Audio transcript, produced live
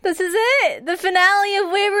The finale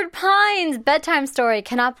of Wayward Pines, bedtime story.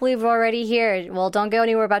 Cannot believe we're already here. Well, don't go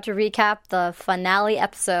anywhere. We're about to recap the finale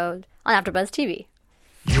episode on AfterBuzz TV.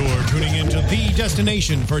 You're tuning into the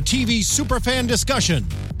destination for TV superfan discussion,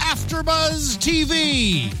 AfterBuzz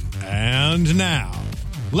TV. And now,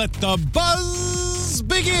 let the buzz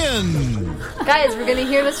begin. Guys, we're going to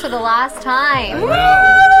hear this for the last time.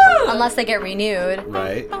 Unless they get renewed.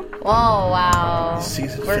 Right. Whoa, wow.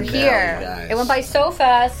 Season We're finale, here. guys. It went by so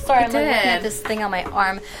fast. Sorry, I'm looking at this thing on my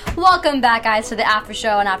arm. Welcome back, guys, to the after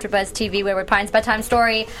show on AfterBuzz TV, Wayward Pines Bedtime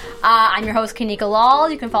Story. I'm your host, Kanika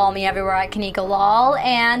Lal. You can follow me everywhere at Kanika Lal.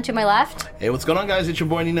 And to my left... Hey, what's going on, guys? It's your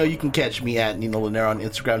boy Nino. You can catch me at Nino Lanero on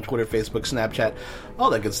Instagram, Twitter, Facebook, Snapchat,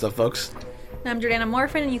 all that good stuff, folks. I'm Jordana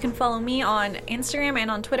Morphin, and you can follow me on Instagram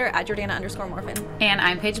and on Twitter at Jordana_Morphin. And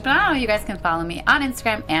I'm Paige Bonanno. You guys can follow me on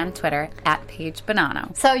Instagram and Twitter at Paige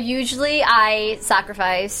Bonanno. So usually I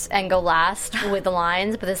sacrifice and go last with the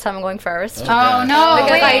lines, but this time I'm going first. Oh, no.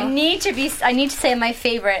 Because Wait. I need to say my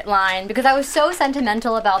favorite line because I was so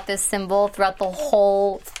sentimental about this symbol throughout the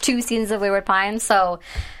whole 2 seasons of Wayward Pines. So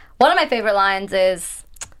one of my favorite lines is,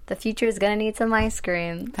 "The future is gonna need some ice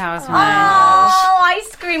cream." That was mine. Oh,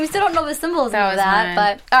 ice cream! We still don't know the symbols That of was that, mine.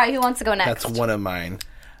 but all right, who wants to go next? That's one of mine.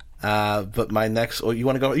 But my next... Oh, you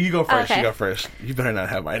want to go? You go first. Okay. You go first. You better not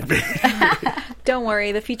have mine. Don't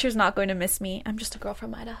worry, the future's not going to miss me. I'm just a girl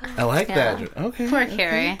from Idaho. I like that. Okay. Poor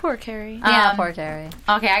Carrie. Poor Carrie. Yeah, poor Carrie.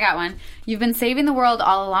 Okay, I got one. You've been saving the world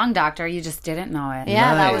all along, Doctor. You just didn't know it.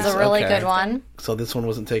 Yeah, that Nice, was a really okay. good one. So this one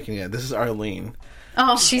wasn't taken yet. This is Arlene.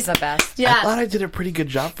 Oh, She's the best. I thought I did a pretty good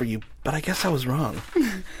job for you, but I guess I was wrong.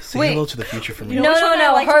 Say Wait. hello to the future for me. No. which one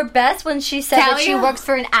I liked? Her best when she said that she Talia? works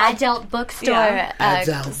for an adult bookstore. Yeah.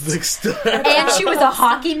 Adele Bookstore. And she was a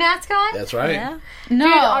hockey mascot? That's right. Yeah. no.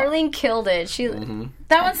 Dude, Arlene killed it. She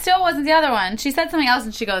That one still wasn't the other one. She said something else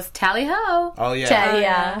and she goes, tally ho. Oh, yeah.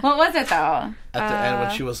 Talia. What was it, though? At the end,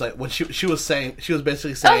 when she was like... When she was saying... She was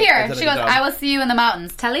basically Oh, saying... here. She goes, I will see you in the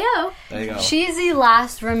mountains. Tally ho. There you go. She's the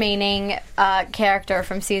last remaining character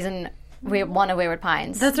from season 1 of Wayward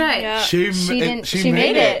Pines. That's right. Yeah. She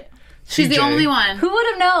made it. She's the CJ. only one. Who would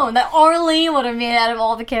have known that Arlene would have made it out of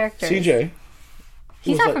all the characters? CJ.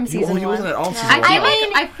 He's not from season 1. He wasn't at all season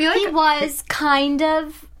I 1. feel like he was kind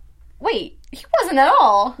of... Wait, he wasn't at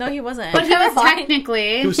all. No, he wasn't. But he was Fine.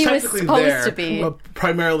 technically. He was He was technically supposed there, to be. but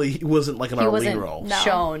primarily he wasn't like an He Arlene wasn't role.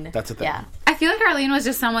 shown. That's the thing. Yeah. I feel like Arlene was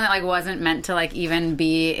just someone that like wasn't meant to like even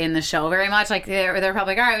be in the show very much. Like they're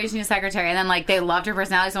probably like, all right, we just need a secretary, and then like they loved her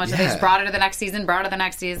personality so much that they Yeah. just brought her to the next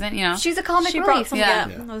season. You know, She's a comic she relief. brought some. Yeah.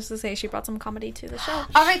 Yeah. I was to say she brought some comedy to the show.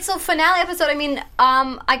 All right, so finale episode. I mean,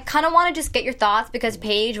 I kind of want to just get your thoughts because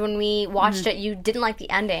Paige, when we watched it, you didn't like the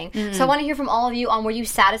ending. So I want to hear from all of you on were you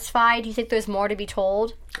satisfied? Do you think there's more to be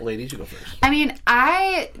told? Ladies, you go first. I mean,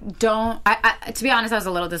 I don't. To be honest, I was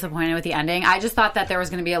a little disappointed with the ending. I just thought that there was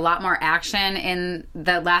going to be a lot more action in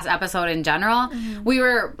the last episode in general. We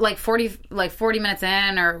were like 40 minutes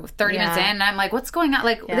in or 30 minutes in, and I'm like, what's going on?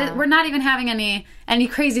 Like, we're not even having any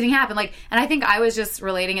crazy thing happen. Like, and I think I was just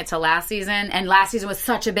relating it to last season, and last season was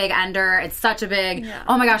such a big ender. It's such a big,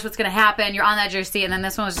 oh my gosh, what's going to happen? You're on the edge of your seat, and then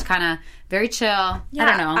this one was just kind of very chill. I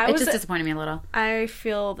don't know. It just disappointed me a little. I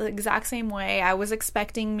feel the exact same way. I was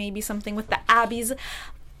expecting maybe something with the Abbeys.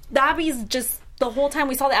 The Abbeys just... The whole time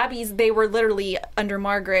we saw the Abbeys, they were literally under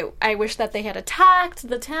Margaret. I wish that they had attacked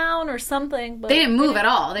the town or something. But They didn't move at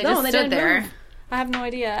all. They just stood didn't there. move. I have no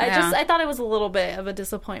idea. Yeah. I thought it was a little bit of a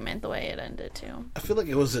disappointment the way it ended too. I feel like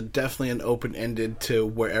it was definitely an open-ended to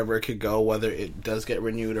wherever it could go, whether it does get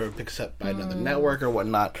renewed or picked up by another network or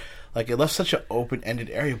whatnot. Like, it left such an open-ended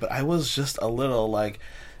area, but I was just a little like...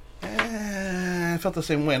 I felt the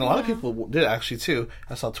same way, and a lot of people did actually too.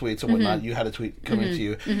 I saw tweets and whatnot. You had a tweet coming to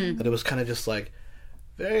you that it was kind of just like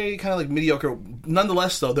very kind of like mediocre.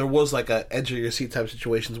 Nonetheless, though, there was like a edge of your seat type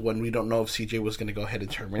situations when we don't know if CJ was going to go ahead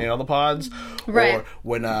and terminate all the pods, Right. or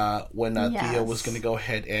when Theo was going to go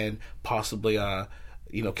ahead and possibly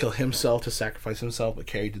kill himself to sacrifice himself, but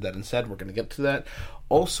Carrie did that instead. We're going to get to that.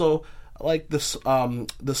 Also, like this,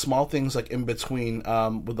 the small things like in between,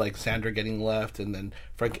 with like Sandra getting left and then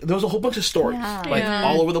Frank. There was a whole bunch of stories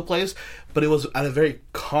all over the place, but it was at a very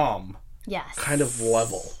calm kind of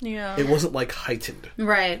level. Yeah. It wasn't like heightened.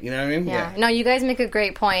 Right. You know what I mean? Yeah. No, you guys make a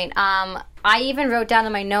great point. I even wrote down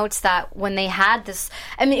in my notes that when they had this,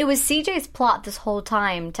 I mean, it was CJ's plot this whole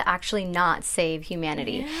time to actually not save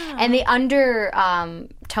humanity, and they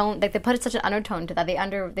tone, like they put it such an undertone to that. They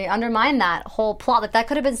undermine that whole plot. Like that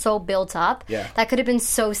could have been so built up. Yeah. That could have been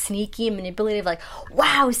so sneaky and manipulative. Like,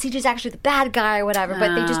 wow, CJ's actually the bad guy or whatever.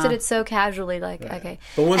 But they just did it so casually. Like, okay.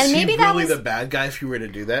 But was and he maybe really the bad guy if you were to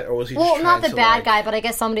do that, or was he? Well, just not the to, bad like, guy, but I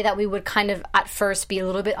guess somebody that we would kind of at first be a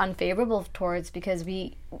little bit unfavorable towards because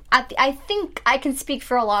I think I can speak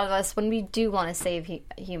for a lot of us when we do want to save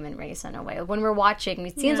human race in a way. When we're watching,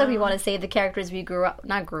 it seems like we want to save the characters we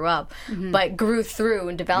but grew through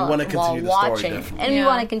and developed while watching, and we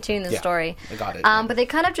want to continue the story. I got it. But they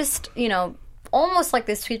kind of just, almost like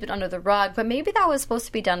they sweep it under the rug. But maybe that was supposed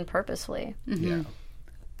to be done purposefully. Yeah.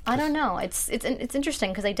 I don't know. It's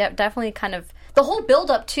interesting because they definitely kind of the whole build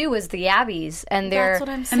up too is the Abbeys and That's what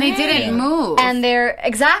I'm saying. And they didn't move. and they're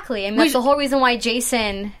exactly. I mean, that's the whole reason why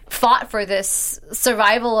Jason fought for this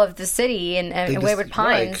survival of the city and Wayward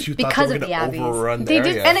Pines because of the Abbeys. They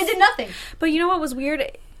did, and they did nothing. But you know what was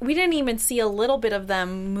weird? We didn't even see a little bit of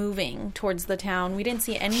them moving towards the town. We didn't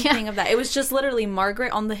see anything of that. It was just literally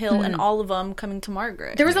Margaret on the hill and all of them coming to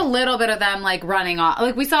Margaret. There was a little bit of them like running off.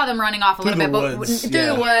 Like we saw them running off a little bit, but through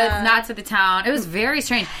the woods, not to the town. It was very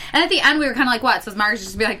strange. And at the end, we were kind of like, "What?" So Margaret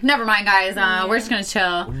just be like, "Never mind, guys. We're just gonna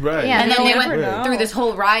chill." Right. Yeah, And then they went know. through this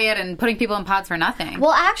whole riot and putting people in pots for nothing.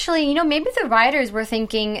 Well, actually, maybe the writers were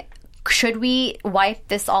thinking, should we wipe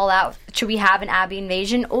this all out? Should we have an Abbey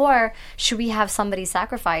invasion, or should we have somebody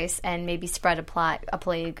sacrifice and maybe spread a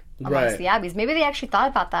plague amongst the Abbeys? Maybe they actually thought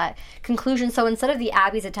about that conclusion. So instead of the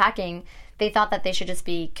Abbeys attacking, they thought that they should just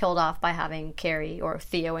be killed off by having Carrie or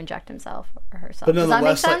Theo inject himself or herself. But Does that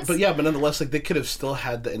make sense? nonetheless, like they could have still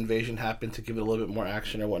had the invasion happen to give it a little bit more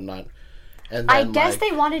action or whatnot. And I then, guess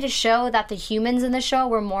they wanted to show that the humans in the show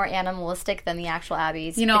were more animalistic than the actual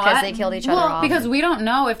Abbeys. You know because what? they killed each other off. Because we don't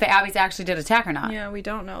know if the Abbeys actually did attack or not. Yeah, we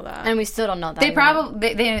don't know that. And we still don't know that. They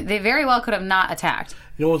probably they very well could have not attacked.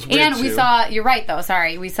 You know what's weird And too? we saw. You're right though.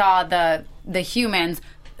 Sorry, we saw the humans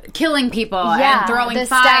killing people and throwing the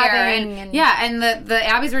fire stabbing and the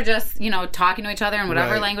Abbeys were just talking to each other in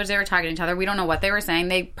whatever Right. language they were talking to each other. We don't know what they were saying.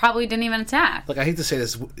 They probably didn't even attack. Like I hate to say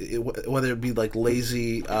this, whether it be like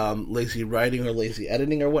lazy writing or lazy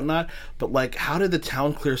editing or whatnot, but like how did the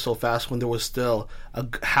town clear so fast when there was still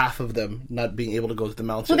half of them not being able to go to the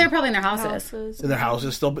mountain? Well, they're probably in their houses. In their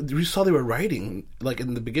houses still, but we saw they were writing like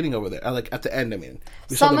in the beginning over there, like at the end. I mean,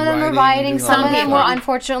 we Some saw of them were doing riding, all some of that them were stuff.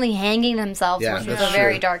 unfortunately hanging themselves, Yeah, which was that's a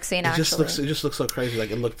very true. dark scene, It just actually. looks so crazy.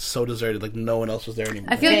 Like it looked so deserted. Like no one else was there anymore.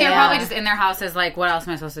 I feel like they're Yeah. probably just in their houses. Like, what else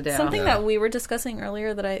am I supposed to do? Something that we were discussing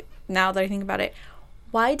earlier now that I think about it,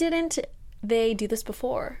 why didn't they do this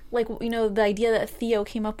before? Like, the idea that Theo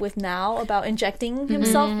came up with now about injecting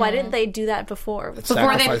himself, why didn't they do that before?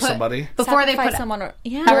 Sacrifice somebody. Before they Sacrifice put someone or,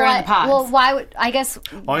 yeah. her in the pods. Well, why would I guess?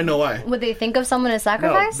 Oh, I know why. Would they think of someone as No,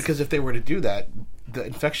 sacrifice? because if they were to do that, the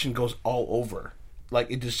infection goes all over. Like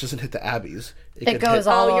it just doesn't hit the Abbeys. it goes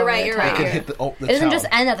all Oh, you're over right, the you're town. right. It could hit the It doesn't town. just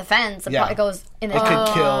end at the fence. Yeah. It goes in the It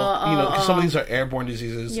could kill, because some of these are airborne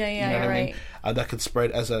diseases. Yeah, you know what you're I mean? right. That could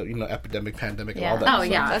spread as a epidemic, pandemic, and Yeah. all that. Oh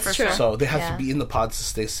yeah, That's for true. sure. So they have Yeah. to be in the pods to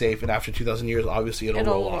stay safe. And after 2,000 years, obviously it'll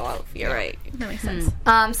roll off. You're right. That makes sense.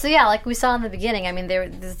 So yeah, like we saw in the beginning. I mean,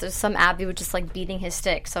 there's some Abbey was just like beating his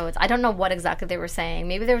stick. So I don't know what exactly they were saying.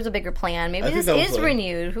 Maybe there was a bigger plan. Maybe think this that was is like-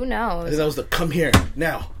 renewed. Who I knows? think that was the come here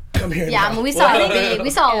now. Come here Yeah, now. I mean, we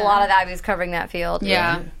saw a lot of Abbeys covering that field.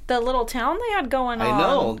 Yeah. The little town they had going on. I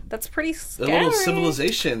know. That's pretty The scary. little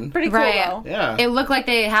civilization. Pretty cool, Right. though. Yeah. It looked like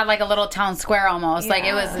they had like a little town square almost. Like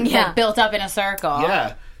it was Yeah. like, built up in a circle.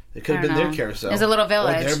 Yeah. It could have I been don't their know. carousel. There's a little Or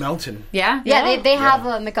village. their mountain. Yeah. Yeah, they have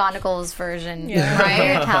a McGonagall's version, Yeah.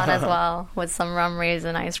 right? Town as well with some rum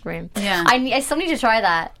raisin ice cream. Yeah. I still need to try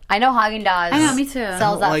that. I know Haagen Dazs. I know, me too.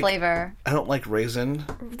 Sells that like- flavor. I don't like raisin.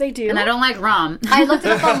 They do. And I don't like rum. I looked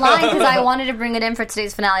it up online because I wanted to bring it in for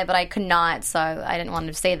today's finale, but I could not, so I didn't want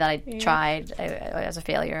to say that I tried. I was a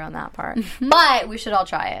failure on that part. But we should all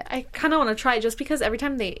try it. I kind of want to try it just because every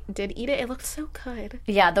time they did eat it, it looked so good.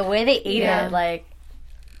 Yeah, the way they ate Yeah. it, like,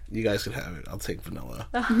 You guys could have it. I'll take vanilla.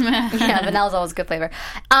 yeah, vanilla's always a good flavor.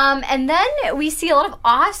 And then we see a lot of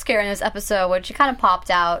Oscar in this episode, which kind of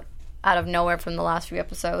popped out of nowhere from the last few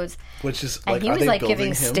episodes. Which is And like, he are was they like building giving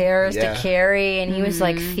him? stares Yeah. to Carrie, and he was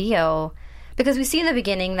like, Theo. Because we see in the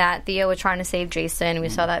beginning that Theo was trying to save Jason. We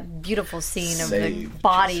saw that beautiful scene of the Save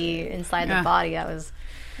body inside the Yeah. body. That was.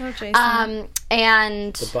 Oh, Jason.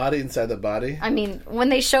 And The body inside the body. I mean, when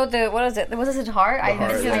they showed what is it? Was this his heart? I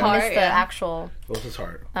heart, missed, yeah. I missed the Yeah. actual. What was his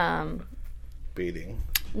heart? Beating.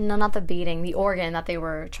 No, not the beating. The organ that they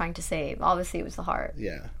were trying to save. Obviously, it was the heart.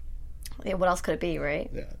 Yeah. what else could it be, right?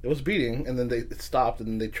 Yeah, it was beating, and then it stopped, and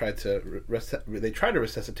then they tried to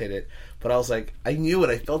resuscitate it. But I was like, I knew it,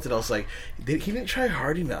 I felt it. I was like, he didn't try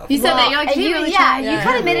hard enough. You said that you're like, you really kind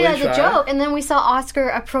of made it really as a joke, and then we saw Oscar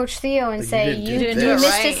approach Theo and say, you "You didn't do it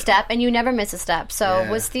missed right." a step, and you never miss a step." So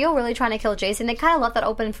Yeah. was Theo really trying to kill Jason? They kind of left that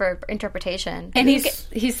open for interpretation. And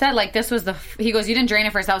he said, like, this was he goes, you didn't drain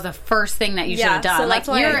it first. That was the first thing that you should have done. so Like, that's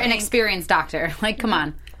why you're I an think- experienced doctor. Like, come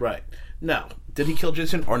on. Right. No. Did he kill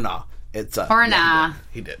Jason or nah? It's Or nah.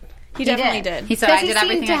 He did. He definitely did. He said, Because I did seemed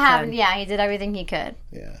everything to I have, could yeah, he did everything he could.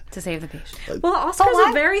 Yeah. to save the patient. Well, Oscar's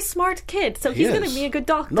why- a very smart kid, so He he's going to is. be a good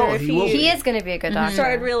doctor No, if he will be. He is going to be a good doctor.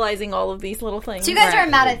 started realizing all of these little things. So you guys Right.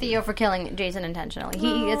 aren't mad at Theo for killing Jason intentionally.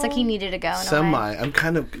 It's like he needed to go. In a way. Semi. I'm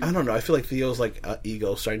kind of. I don't know. I feel like Theo's like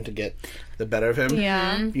ego starting to get the better of him.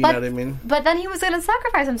 Yeah. You But- know what I mean? But then he was going to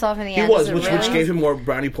sacrifice himself in the He end. was, Is it which really? gave him more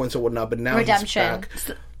brownie points and whatnot. But now Redemption. he's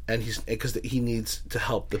back, and he's because he needs to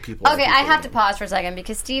help the people. Okay, the I people have to pause for a second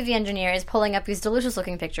because Steve the engineer is pulling up these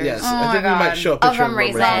delicious-looking pictures. Yes, Oh I my think we God. might show a Of picture rum of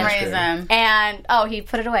raisin. Rum Raisin. And he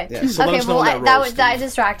put it away. Yeah, so let Okay, us know well when that that rolls, that Steve.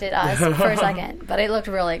 distracted us for a second, but it looked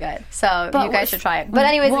really good. So you guys should try it. But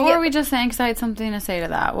anyways, What were we just saying? Because I had something to say to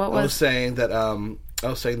that. What I was was?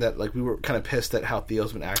 saying that like we were kind of pissed at how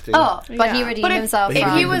Theo's been acting. but he Yeah. redeemed But himself. But he if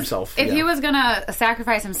from- he was himself, if yeah. he was gonna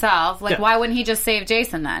sacrifice himself, like Yeah. why wouldn't he just save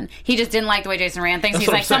Jason then? He just didn't like the way Jason ran things. That's He's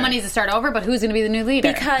what like, I'm saying. someone needs to start over, but who's gonna be the new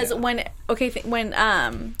leader? Because when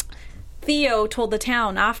Theo told the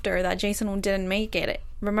town after that Jason didn't make it,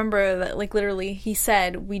 remember that like literally he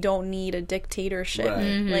said we don't need a dictatorship.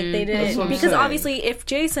 Right. Like they That's didn't what I'm because saying. obviously if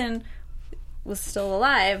Jason was still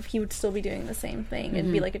alive, he would still be doing the same thing.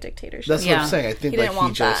 It'd be like a dictatorship. That's what Yeah. I'm saying. I think He like didn't he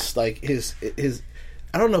want just that. like his.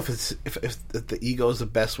 I don't know if it's if the ego is the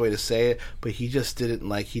best way to say it, but he just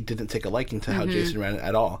didn't take a liking to how Jason ran it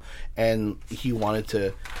at all, and he wanted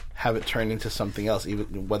to have it turn into something else,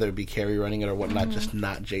 even whether it be Carrie running it or whatnot, just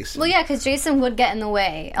not Jason. well, yeah, because Jason would get in the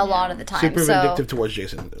way a lot of the time. super so. vindictive towards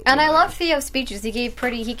Jason. And I love Theo's speeches. He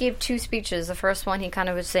gave two speeches. The first one, he kind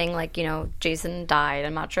of was saying, like, Jason died.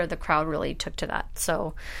 I'm not sure the crowd really took to that.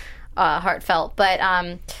 So heartfelt. But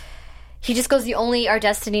he just goes, our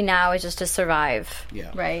destiny now is just to survive.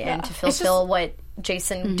 Yeah. Right? And to fulfill what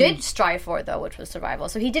Jason did strive for, though, which was survival.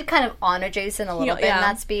 So he did kind of honor Jason a little bit in yeah.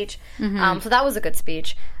 that speech. So that was a good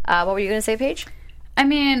speech. What were you going to say, Paige? I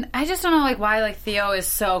mean, I just don't know like why like Theo is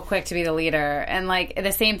so quick to be the leader, and like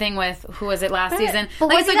the same thing with who was it last season? But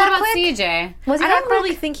Like was it's he like that what about quick? CJ? Was he I that don't quick?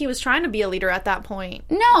 really think he was trying to be a leader at that point.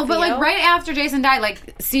 No, but like Theo? right after Jason died,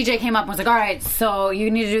 like CJ came up and was like, "All right, so you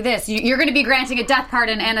need to do this. You're going to be granting a death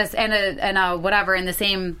pardon and a whatever in the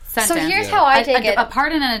same sentence." So here's how I take it. A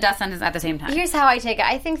pardon and a death sentence at the same time. Here's how I take it.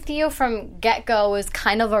 I think Theo from get-go was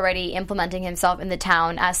kind of already implementing himself in the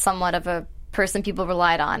town as somewhat of a person people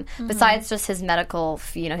relied on. Besides just his medical,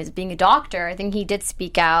 his being a doctor, I think he did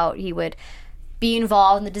speak out. He would be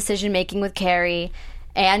involved in the decision-making with Carrie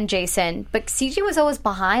and Jason. But CJ was always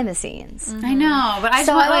behind the scenes. I know, but I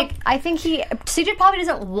So just I think CJ probably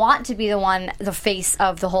doesn't want to be the face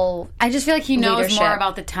of the whole I just feel like he knows leadership. more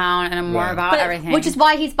about the town and more Right. about But- everything. Which is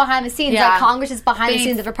why he's behind the scenes. Yeah. Like Congress is behind the They-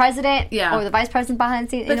 scenes of the president or the vice president behind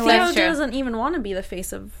the scenes. But in a way. Theo true. doesn't even want to be the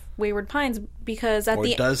face of Wayward Pines because at or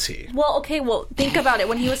the does he? Well, think about it.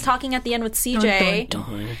 When he was talking at the end with CJ,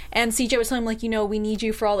 and CJ was telling him, we need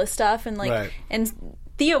you for all this stuff, and Right. and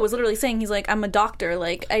Theo was literally saying, he's like, I'm a doctor,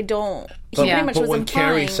 like, I don't. He Yeah. pretty much But was when Carrie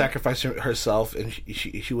implying. sacrificed herself, and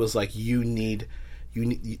she was like, "You need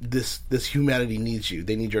this humanity needs you.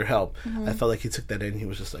 They need your help." I felt like he took that in. He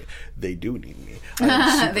was just like, "They do need me. I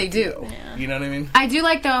am super They do. Theo." You know what I mean? I do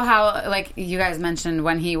like, though, how, like, you guys mentioned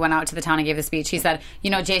when he went out to the town and gave the speech, he said,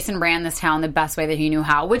 Jason ran this town the best way that he knew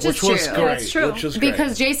how, which is was true. great. That's true. Which was great.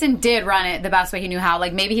 Because Jason did run it the best way he knew how.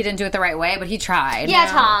 Like, maybe he didn't do it the right way, but he tried. Yeah,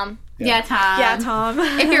 Tom. Yeah, Tom. Yeah, Tom.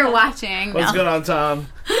 If you're watching. What's no. going on, Tom?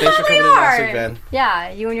 Thanks for coming in last week, man. Yeah,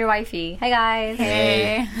 you and your wifey. Hey, guys.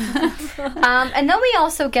 Hey. And then we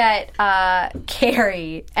also get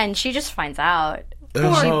Carrie, and she just finds out. And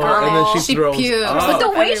then she She throws pukes. up. But the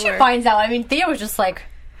way everywhere. she finds out, I mean, Theo was just like,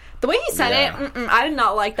 The way he said Yeah. it, I did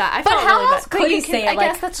not like that. I but felt how really else bad. could you say it? I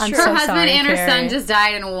Like, guess that's I'm true. Her so husband sorry, and her Carrie. son just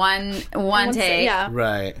died in one take. Yeah.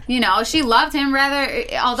 Right. She loved him rather,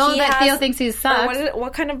 although He that has- Theo thinks he sucks.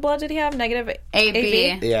 What kind of blood did he have? Negative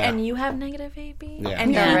AB. Yeah. And you have negative AB? Yeah.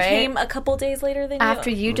 And Yeah, he right? came a couple days later than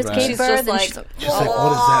After you. you just Right. gave She's birth, just and like- she's like, She's like, what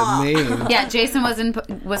does that mean? Yeah, Jason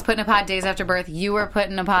was put in a pod days after birth. You were put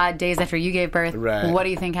in a pod days after you gave birth. Right. What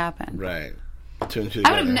do you think happened? Right. Two and two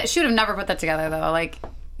I would together. have. She would have never put that together though. Like,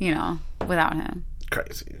 without him.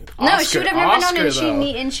 crazy. No, she would have never known,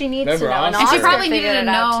 and she needs Remember to know. And Oscar? And she Oscar probably figured needed to it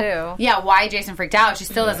out, know, too. why Jason freaked out. She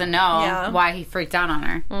still doesn't know why he freaked out on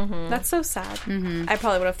her. That's so sad. I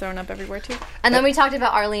probably would have thrown up everywhere too. And then we talked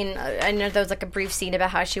about Arlene. I know there was like a brief scene about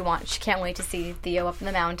how she can't wait to see Theo up in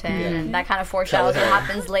the mountain, and that kind of foreshadows what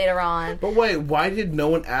happens later on. But wait, why did no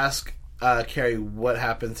one ask Carrie what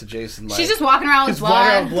happened to Jason? Like, She's just walking around with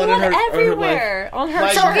blood. blood in her, everywhere on her.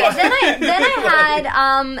 like, So okay,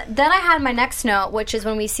 then I had my next note, which is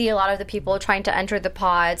when we see a lot of the people trying to enter the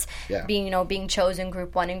pods, being chosen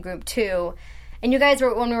Group 1 and Group 2, and you guys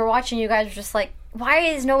when we were watching, you guys were just like, why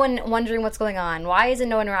is no one wondering what's going on? Why is it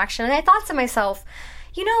no interaction? And I thought to myself,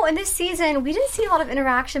 in this season, we didn't see a lot of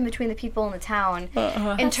interaction between the people in the town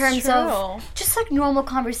in terms of just like normal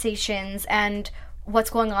conversations and what's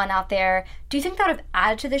going on out there. Do you think that would have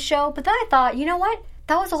added to the show? But then I thought, you know what?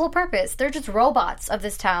 That was the whole purpose. They're just robots of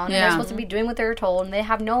this town, and they're supposed to be doing what they're told, and they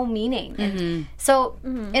have no meaning. And so,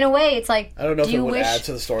 in a way, it's like, I don't know if it would add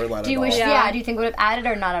to the storyline. Do you wish? Yeah. Do you think it would have added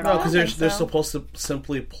or not at all? No, because they're supposed to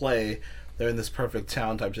simply play. They're in this perfect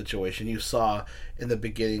town type situation. You saw in the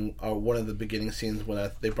beginning, or one of the beginning scenes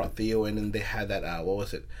when they brought Theo in, and they had that what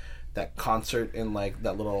was it? That concert in like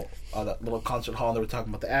that little concert hall. And they were talking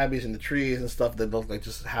about the Abbeys and the trees and stuff. That looked like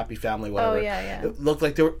just a happy family, whatever. Oh yeah. It looked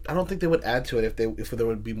like they were. I don't think they would add to it if there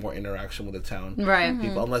would be more interaction with the town, right?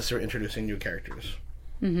 People, unless they're introducing new characters.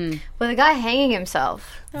 Well, the guy hanging himself.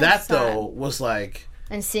 That though was like.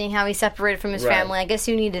 And seeing how he separated from his family, I guess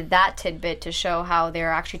you needed that tidbit to show how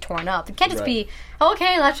they're actually torn up. It can't just be,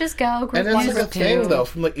 okay, let's just go. Group and it's 1, like Group a 2. thing though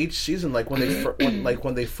from like each season, like when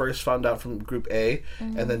they first found out from Group A,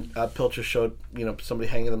 and then Pilcher showed somebody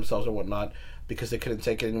hanging themselves or whatnot because they couldn't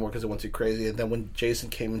take it anymore because it went too crazy. And then when Jason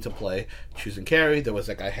came into play, choosing Carrie, there was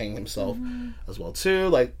that guy hanging himself as well too.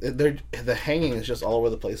 Like the hanging is just all over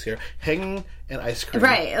the place here. Hanging and ice cream,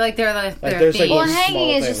 right? Like they're there's like well, hanging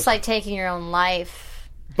is just like taking your own life.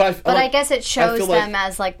 But I guess it shows them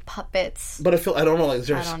as like puppets. But I don't know. Like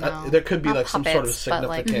there could be Not like some sort of puppets,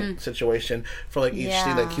 but, significant situation for like each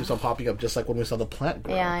scene that keeps on popping up, just like when we saw the plant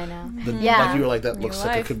grow. Yeah, I know. Like you were like, that looks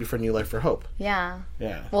like it could be for New Life for Hope. Yeah.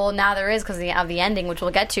 Yeah. Well, now there is because of the ending, which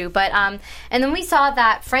we'll get to. But and then we saw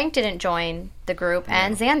that Frank didn't join the group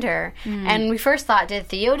and Xander, and we first thought, did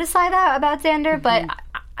Theo decide that about Xander? But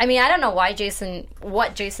I mean, I don't know what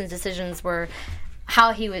Jason's decisions were.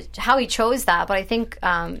 How he chose that, but I think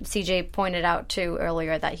CJ pointed out too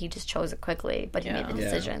earlier that he just chose it quickly, but he made the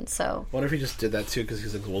decision. So, what if he just did that too? Because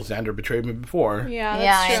he's like, well, Xander betrayed me before. Yeah,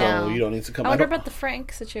 that's true. So you don't need to come. I wonder about the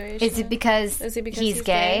Frank situation. Is it because he's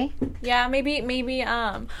gay? Yeah, maybe.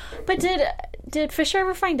 But did Fisher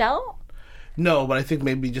ever find out? No, but I think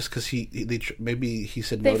maybe just because maybe he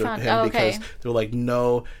said no to him because they were like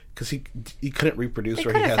no. Because he couldn't reproduce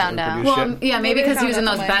or he hasn't reproduced yet. Yeah, maybe because he was in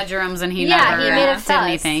those bedrooms and he never he made did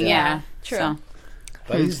anything. Yeah, true. So.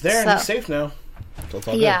 But he's there and he's safe now. So it's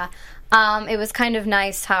all good. It was kind of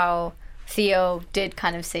nice how Theo did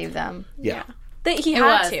kind of save them. Yeah. That he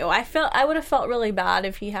had to. I would have felt really bad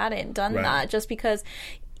if he hadn't done that, just because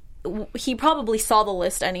he probably saw the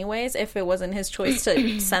list anyways if it wasn't his choice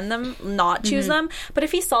to send them, not choose them. But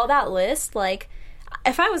if he saw that list, like,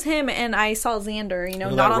 if I was him and I saw Xander,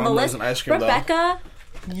 not on the list, Rebecca,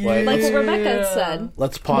 like what Rebecca said.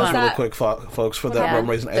 Let's pause really quick, folks, for that rum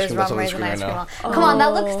raisin ice cream that's on the screen right now. Come on,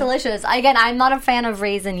 that looks delicious. Again, I'm not a fan of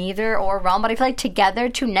raisin either or rum, but I feel like together,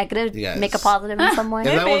 two negatives make a positive in some way.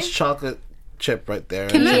 And that was chocolate chip right there.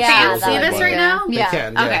 Can the fans see this right now? They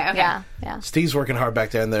can. Okay. Yeah. Steve's working hard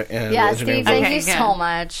back there in the engineering Steve, thank you so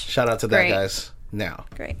much. Shout out to that, guys. Now.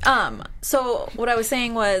 Great. So what I was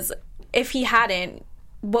saying was, if he hadn't,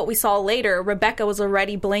 what we saw later, Rebecca was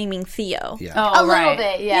already blaming Theo. Yeah. A little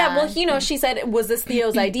bit, yeah. Yeah, well, she said, was this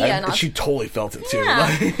Theo's idea? And she totally felt it, too.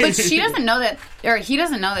 Yeah. But she doesn't know that, or he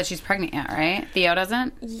doesn't know that she's pregnant yet, right? Theo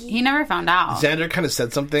doesn't? He never found out. Xander kind of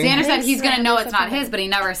said something. Xander said he's going to know it's not his, but he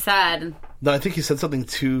never said. No, I think he said something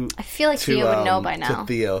to... I feel like Theo would know by now. To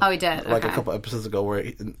Theo. Oh, he did? Like a couple episodes ago where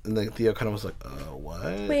and then Theo kind of was like, what?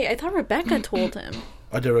 Wait, I thought Rebecca told him.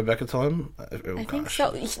 Oh, did Rebecca tell him? I think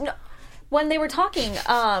so. No. When they were talking,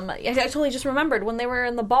 I totally just remembered when they were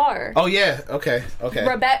in the bar. Oh yeah, okay.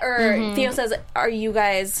 Theo says, "Are you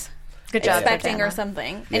guys good job expecting or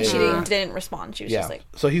something?" And she didn't respond. She was just like,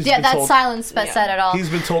 "So he's that silence said it all." He's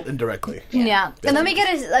been told indirectly. Yeah. And then we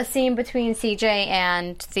get a scene between CJ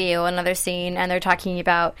and Theo, another scene, and they're talking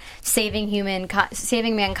about saving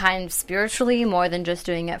mankind spiritually more than just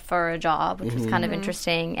doing it for a job, which was kind of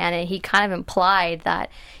interesting. And he kind of implied that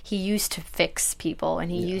he used to fix people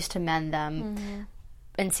and he used to mend them.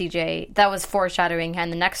 And CJ, that was foreshadowing in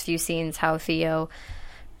the next few scenes how Theo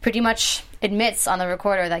pretty much admits on the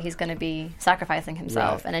recorder that he's going to be sacrificing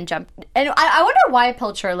himself, and then jump. And I wonder why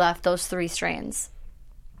Pilcher left those 3 strains.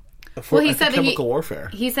 For, he said chemical warfare.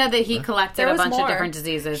 He said that he collected a bunch of different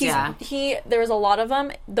diseases. There was a lot of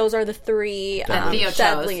them. Those are the 3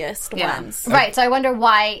 deadliest ones. Right. So I wonder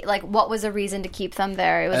why. Like, what was the reason to keep them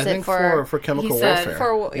there? I think for chemical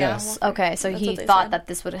warfare. Yes. Okay. So he thought that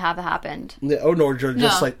this would have happened.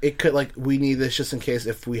 Just like it could. Like, we need this just in case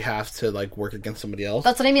if we have to like work against somebody else.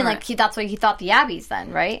 That's what I mean. Like that's why he thought the Abbeys.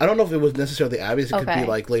 Then, right? I don't know if it was necessarily the Abbeys. It could be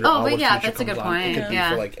like later on. Oh, but yeah, that's a good point. It could be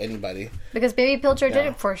for like anybody. Because Baby Pilcher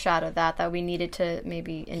did foreshadow that we needed to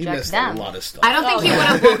maybe inject them. A lot of stuff. I don't think he would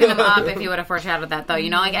have woken them up if he would have foreshadowed that, though.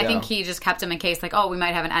 You know, like I think he just kept him in case, like, we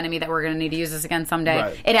might have an enemy that we're going to need to use this against someday.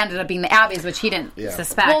 Right. It ended up being the Abbeys, which he didn't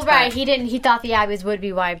suspect. Well, right, he didn't. He thought the Abbeys would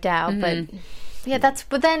be wiped out, but yeah,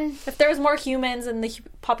 but then if there was more humans and the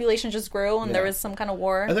population just grew and there was some kind of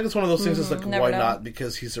war, I think it's one of those things. It's like, why not?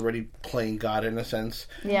 Because he's already playing God in a sense.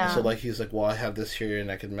 Yeah. So like he's like, well, I have this here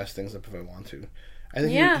and I can mess things up if I want to. I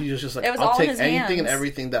think he was just like, I'll take anything and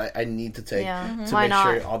everything that I need to take to make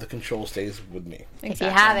sure all the control stays with me. Exactly. If you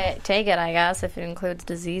have it, take it, I guess, if it includes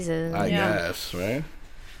diseases. I guess, right?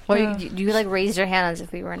 Well, you like raised your hand as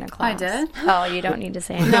if we were in a class. I did? Oh, you don't need to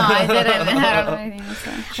say anything. No, I didn't. I don't know anything to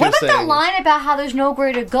say. What about the line about how there's no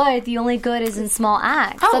greater good, the only good is in small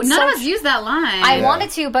acts? Oh, none of us used that line. I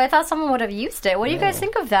wanted to, but I thought someone would have used it. What do you guys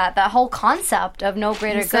think of that? That whole concept of no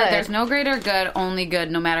greater good. There's no greater good, only good,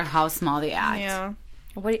 no matter how small the act. Yeah.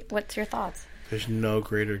 What's your thoughts? There's no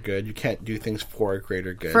greater good. You can't do things for a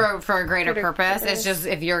greater good. For a greater purpose. It's just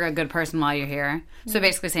if you're a good person while you're here. So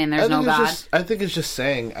basically saying there's no God. I think it's just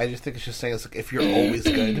saying, it's like if you're always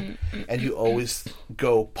good and you always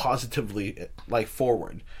go positively like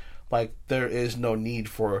forward, like there is no need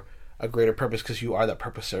for a greater purpose because you are that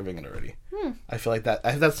purpose serving it already. I feel like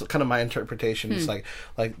that's kind of my interpretation. It's like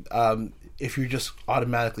if you're just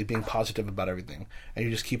automatically being positive about everything and you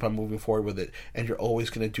just keep on moving forward with it and you're always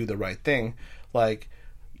going to do the right thing, like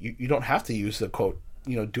you don't have to use the quote,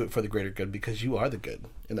 do it for the greater good because you are the good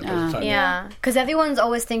in the present time. Yeah, because everyone's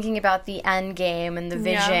always thinking about the end game and the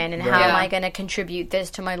vision and how am I going to contribute this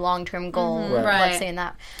to my long-term goal, let's say in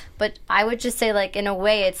that. But I would just say, like, in a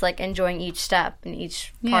way, it's like enjoying each step and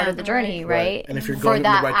each part of the journey, right? And if you're going in the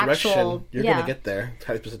right direction, you're going to get there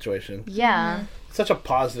type of situation. Yeah. Such a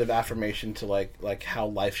positive affirmation to like how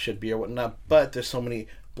life should be or whatnot, but there's so many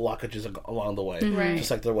blockages along the way, just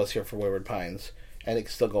like there was here for Wayward Pines, and it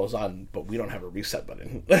still goes on. But we don't have a reset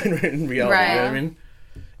button in reality. You know what I mean?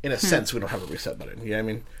 In a sense, we don't have a reset button. You know what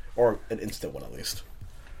I mean? Or an instant one at least.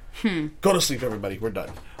 Go to sleep, everybody. We're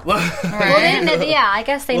done. Well, I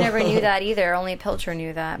guess they never knew that either. Only Pilcher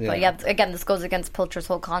knew that. But again, this goes against Pilcher's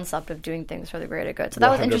whole concept of doing things for the greater good. So that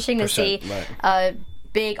was interesting to see.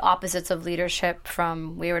 Big opposites of leadership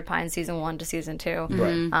from Wayward Pines season 1 to season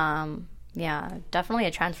 2. Yeah, definitely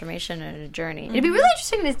a transformation and a journey. It'd be really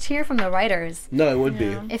interesting to hear from the writers. No, it would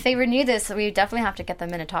be. If they renew this, we definitely have to get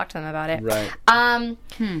them in and talk to them about it. Right.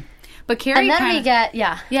 But Carrie, and then we get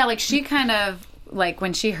like she kind of like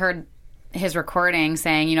when she heard his recording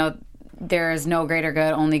saying, there is no greater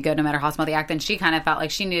good, only good, no matter how small the act. And she kind of felt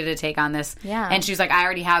like she needed to take on this. Yeah. And she was like, I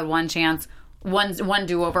already had one chance. One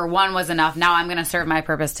do-over, one was enough. Now I'm going to serve my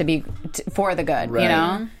purpose to be for the good,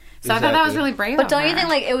 right. So I thought that was really brave. But don't you think,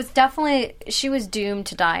 like, it was definitely, she was doomed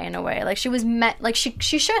to die in a way. Like, she was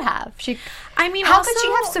she should have. How could she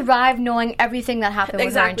have survived knowing everything that happened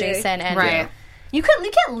with her and Jason? And you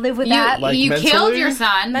can't live with that. Like, you killed your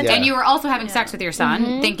son, and you were also having sex with your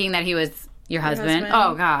son, thinking that he was your husband.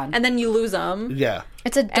 Oh, God. And then you lose him. Yeah.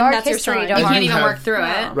 It's a dark history. You can't even work through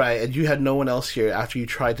it. Right, and you had no one else here after you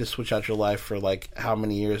tried to switch out your life for, like, how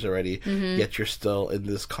many years already, yet you're still in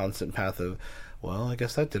this constant path of, well, I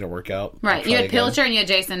guess that didn't work out. Right, you had Pilcher and you had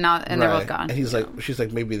Jason, and they're both gone. And she's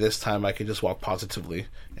like, maybe this time I could just walk positively,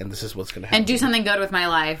 and this is what's going to happen. And do something good with my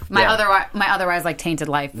life. My otherwise, like, tainted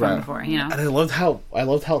life from before, And I loved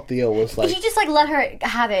how Theo was like... He just, like, let her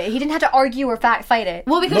have it. He didn't have to argue or fight it.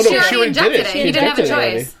 Well, because she already injected it. He didn't have a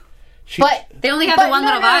choice. But they only had the one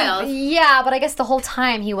little vial. Yeah, but I guess the whole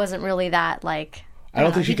time he wasn't really that, like... I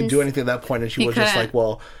don't think she could do anything at that point, and she was just like,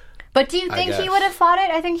 well... But do you think he would have fought it?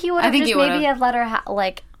 I think he would have just maybe have let her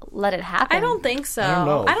let it happen. I don't think so.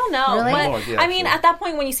 I don't know. Really? But, I mean, at that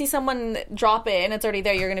point, when you see someone drop it and it's already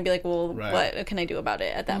there, you're going to be like, well, what can I do about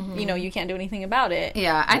it? At that, you can't do anything about it.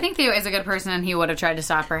 Yeah, I think Theo is a good person, and he would have tried to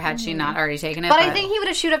stop her had she not already taken it. But I think he would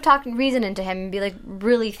have shoot up talking reason into him and be like,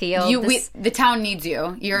 really, Theo? The town needs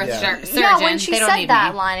you. You're a surgeon. Yeah, when she they don't said need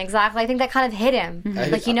that me. line, exactly, I think that kind of hit him.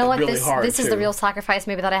 Like, you know what? This is the real sacrifice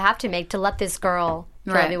maybe that I have to make to let this girl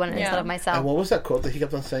kill everyone instead of myself. And what was that quote that he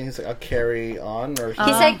kept on saying? He's like, I'll carry on? Or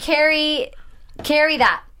he said, carry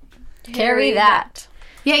that. Carry that.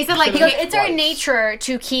 Yeah, he said, like, He goes, it's our nature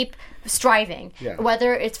to keep striving,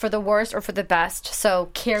 whether it's for the worst or for the best. So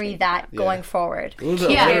carry that going forward. It was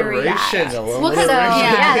alliteration.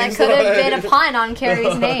 That could have been a pun on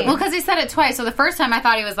Carrie's name. Well, because he said it twice. So the first time I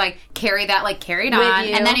thought he was like, carry that, like carried on.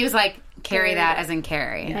 And then he was like, carry that as in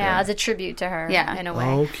carry. Yeah, as a tribute to her in a way.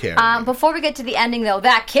 Okay. Before we get to the ending, though,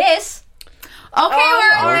 that kiss...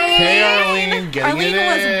 Arlene, getting it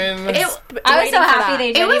in. I was so happy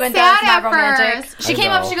they did. It was even sad though it's not at romantic. first. She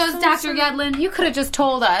came up, she goes, Dr. Gedlin, you could have just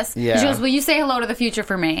told us. Yeah. She goes, will you say hello to the future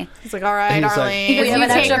for me? He's like, all right, He's Arlene. He goes, have you an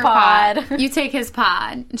take extra her pod. You take his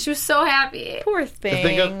pod. And she was so happy. Poor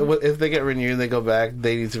thing. If they get renewed and they go back,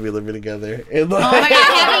 they need to be living together. Oh my God,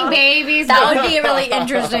 having babies. That would be a really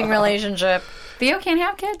interesting relationship. Theo can't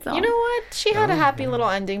have kids, though. You know what? She had a happy little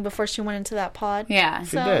ending before she went into that pod. Yeah.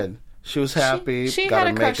 She did. She was happy. She got had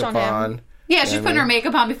her a crush makeup on him. Yeah, she's putting her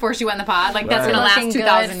makeup on before she went in the pod. Like, that's going to Looking last good,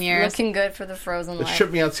 2,000 years. Looking good for the frozen It life.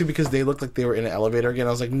 tripped me out too because they looked like they were in an elevator again. I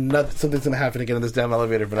was like, something's gonna happen again in this damn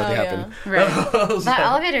elevator, but nothing happened. Right. That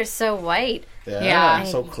elevator is so white. Yeah.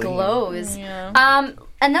 So It clean. glows. Yeah.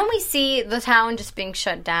 And then we see the town just being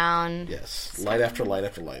shut down. Yes, light after light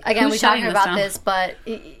after light. Again, Who's we talked shutting this about down? this, but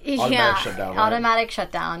Automatic shutdown, right? automatic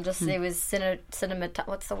shutdown. Just it was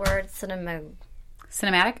what's the word?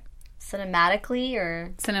 Cinematic? Cinematically,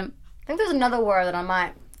 or I think there's another word that I'm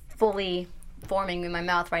not fully forming in my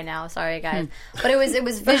mouth right now. Sorry, guys, but it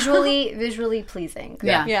was visually pleasing.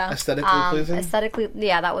 Yeah. Yeah. Aesthetically pleasing. Aesthetically,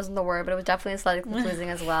 yeah, that wasn't the word, but it was definitely aesthetically pleasing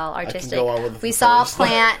as well. Artistic. go on with the We saw a first.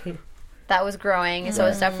 plant that was growing, so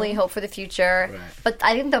it's definitely hope for the future. Right. But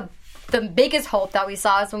I think the biggest hope that we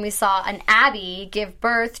saw is when we saw an Abby give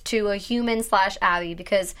birth to a human / Abby,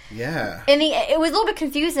 because Yeah. it was a little bit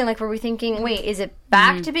confusing. Like, were we thinking, wait, is it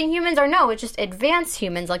back to being humans, or no? It's just advanced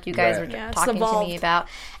humans, like you guys Right. were Yeah, it's talking to evolved. me about.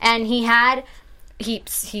 And he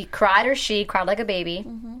cried, or she cried like a baby.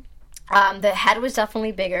 The head was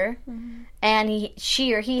definitely bigger, and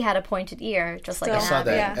she had a pointed ear, just like I an saw Abby.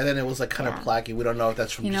 that, Yeah. and then it was like kind of placky. We don't know if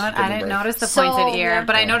that's from. You know just what? I giving didn't birth. notice the So, pointed ear,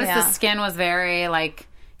 but I noticed yeah. the skin was very, like,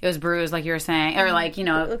 it was bruised, like you were saying, or like, you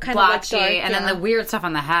know, Kind of, like, blotchy, dark, and then yeah. the weird stuff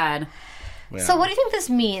on the head. So what do you think this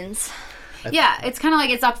means? Yeah, it's kind of like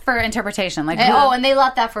it's up for interpretation. Like, And they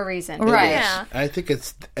left that for a reason. right. Yeah. I think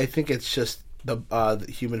it's just the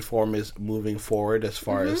human form is moving forward as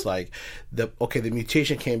far as like the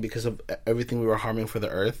mutation came because of everything we were harming for the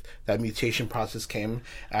earth. That mutation process came.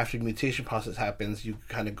 After the mutation process happens, you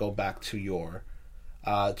kind of go back to your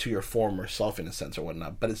former self in a sense or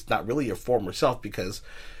whatnot. But it's not really your former self because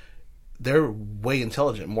they're way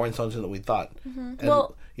intelligent, more intelligent than we thought. And,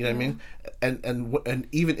 Well, you know what I mean? And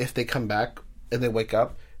even if they come back and they wake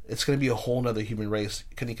up, it's going to be a whole nother human race.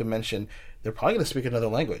 Kanika mentioned they're probably going to speak another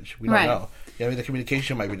language. We don't Right. know. You know what I mean? The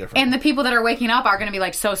communication might be different. And the people that are waking up are going to be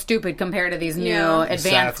like so stupid compared to these new Yeah. advanced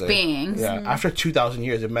Exactly. beings. Yeah. After 2,000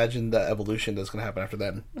 years, imagine the evolution that's going to happen after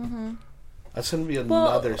then. That's going to be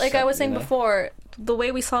another. Like I was saying you know? before, the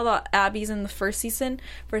way we saw the Abbeys in the first season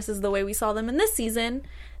versus the way we saw them in this season,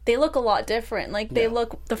 they look a lot different. Like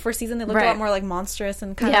the first season they looked a Right. lot more like monstrous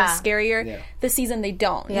and kind Yeah. of scarier. Yeah. This season they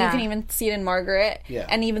don't. Yeah. You can even see it in Margaret. Yeah.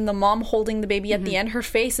 And even the mom holding the baby at the end, her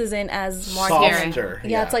face isn't as more Softer.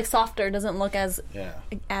 Yeah, it's like softer. It doesn't look as Yeah.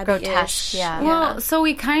 Abby-ish. Grotesque, yeah. Well, so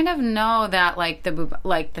we kind of know that like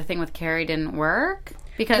the thing with Carrie didn't work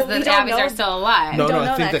because But we the don't Abbeys know. are still alive. No, don't I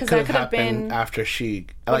know think that, that 'cause could that have could have happened been-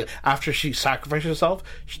 after she sacrificed herself.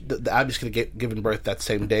 The Abby's going to get given birth that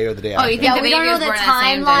same day or the day Oh, after. you think Yeah, the we baby don't know was the born that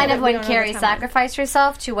same timeline day? of We when don't know the Carrie timeline. sacrificed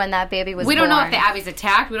herself to when that baby was We born. don't know if the Abbeys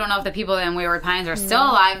attacked. We don't know if the people in Wayward Pines are still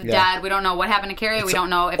alive, Yeah. dead. We don't know what happened to Carrie. We don't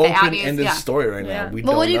know if the Abbeys. Open-ended Yeah. story right now. Yeah. We But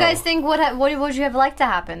don't what do you know. guys think? What would you have liked to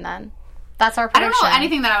happen then? That's our I don't prediction. know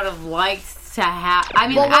anything that I would have liked to have. I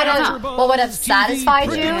mean, What I don't know. would have satisfied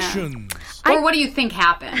you? Predictions. Or what do you think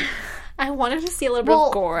happened? I wanted to see a little bit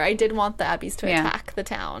of gore. I did want the Abbeys to attack the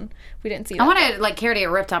town. We didn't see that. I wanted like Carrie to get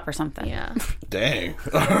ripped up or something. Yeah. Dang.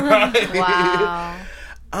 All right. Wow.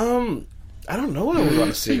 I don't know what I would want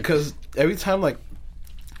to see because every time, like,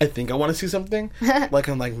 I think I want to see something, like,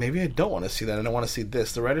 I'm like, maybe I don't want to see that and I want to see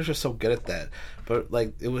this. The writers are so good at that. But,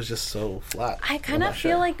 like, it was just so flat. I kind I'm of not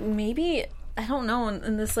feel sure. like maybe, I don't know,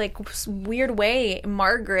 in this like weird way,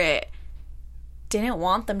 Margaret didn't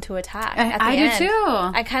want them to attack. At the I do end. too.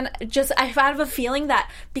 I kind of just, I have a feeling that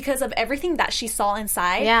because of everything that she saw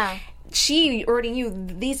inside, Yeah. she already knew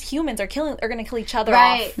these humans are going to kill each other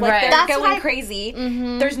Right, off. Like, right. they're That's going why- crazy.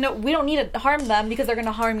 We don't need to harm them because they're going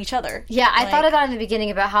to harm each other. Yeah, I Like, thought about in the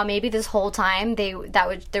beginning about how maybe this whole time they were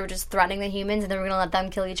just threatening the humans and they were going to let them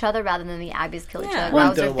kill each other rather than the Abbeys kill each Yeah. other. Well, that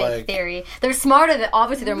was their they're big like- theory. They're smarter than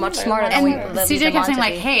obviously they're much smarter than we. And lead CJ them kept on saying to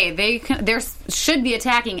like, be. "Hey, they should be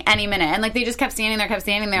attacking any minute," and like they just kept standing there.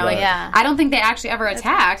 Right. Like, Yeah. I don't think they actually ever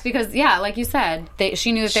attacked because, yeah, like you said,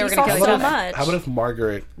 she knew that they were going to saw kill each so other. much. How about if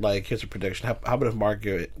Margaret, like, here's a prediction. How about if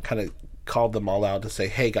Margaret kind of called them all out to say,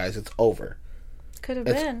 hey, guys, it's over. Could have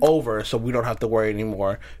It's been. over, so we don't have to worry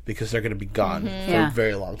anymore because they're going to be gone for Yeah. a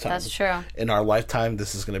very long time. That's true. In our lifetime,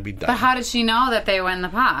 this is going to be done. But how did she know that they were in the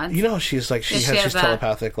pod? You know, she's like, She has she's that.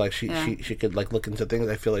 telepathic. Like, Yeah. she could, like, look into things.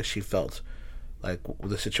 I feel like she felt, like,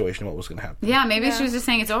 the situation, what was going to happen. Yeah, maybe she was just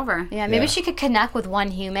saying it's over. Yeah, maybe Yeah. she could connect with one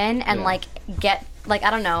human and Yeah. like get like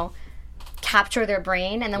I don't know, capture their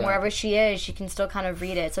brain, and then Right. wherever she is, she can still kind of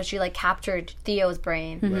read it. So she like captured Theo's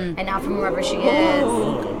brain, and now from wherever she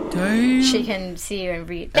is, she can see and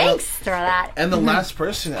read. Thanks for that. And the last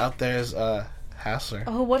person out there is Hassler.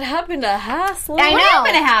 Oh, what happened to Hassler? I know.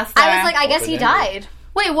 happened to Hassler? I was like, I guess he Open-ended. died.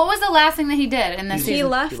 Wait, what was the last thing that he did in this He season?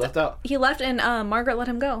 left. He left out. He left, and Margaret let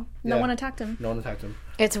him go. No Yeah. one attacked him. No one attacked him.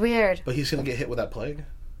 It's weird. But he's going to get hit with that plague.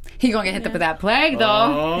 He gonna get hit with that plague though.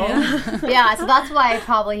 Oh. Yeah, so that's why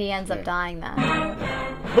probably he ends up dying then.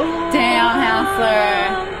 Damn,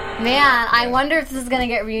 Hassler. Man, I wonder if this is gonna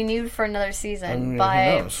get renewed for another season. Who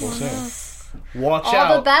But knows? We'll see. Watch all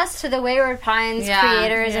out. the best to the Wayward Pines Yeah.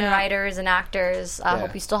 creators and Yeah. writers and actors. I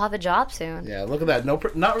hope you still have a job soon. Yeah, look at that. No,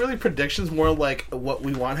 not really predictions. More like what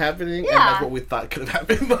we want happening and Yeah. like what we thought could have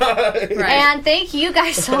happened. Right. And thank you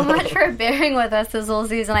guys so much for bearing with us this whole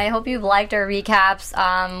season. I hope you've liked our recaps.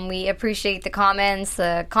 We appreciate the comments,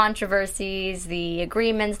 the controversies, the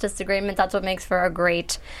agreements, disagreements. That's what makes for a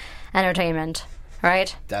great entertainment,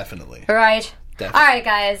 right? Definitely. Right. Definitely. All right,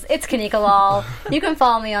 guys. It's Kanika Lal. You can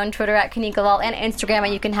follow me on Twitter at Kanika Lal and Instagram at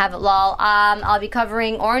You Can Have It Lal. I'll be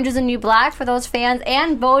covering Orange is the New Black for those fans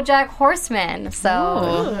and BoJack Horseman.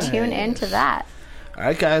 So tune into that. All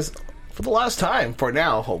right, guys. For the last time, for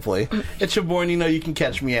now, hopefully, it's your boy Nino. You can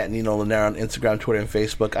catch me at Nino Lanera on Instagram, Twitter, and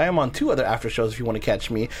Facebook. I am on 2 other after shows if you want to catch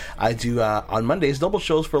me. I do, on Mondays, double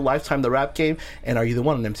shows for Lifetime, The Rap Game, and Are You the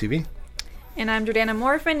One on MTV. And I'm Jordana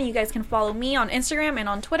Morphin. You guys can follow me on Instagram and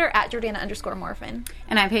on Twitter at Jordana_Morphin.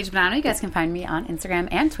 And I'm Paige Bonanno. You guys can find me on Instagram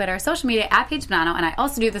and Twitter, social media at Paige Bonanno. And I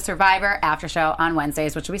also do the Survivor After Show on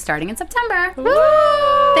Wednesdays, which will be starting in September. Woo!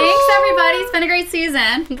 Thanks, everybody. It's been a great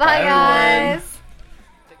season. Bye, everyone. guys.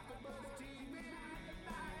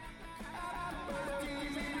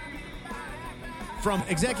 From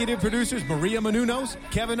executive producers Maria Menounos,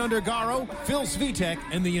 Kevin Undergaro, Phil Svitek,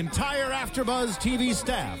 and the entire AfterBuzz TV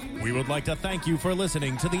staff, we would like to thank you for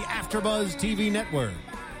listening to the AfterBuzz TV network.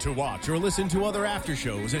 To watch or listen to other after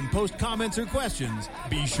shows and post comments or questions,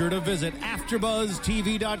 be sure to visit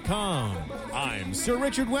AfterBuzzTV.com. I'm Sir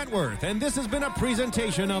Richard Wentworth, and this has been a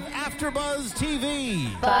presentation of AfterBuzz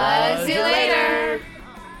TV. Buzz you later.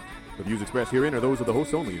 The views expressed herein are those of the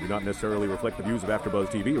hosts only and do not necessarily reflect the views of AfterBuzz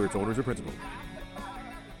TV or its owners or principals.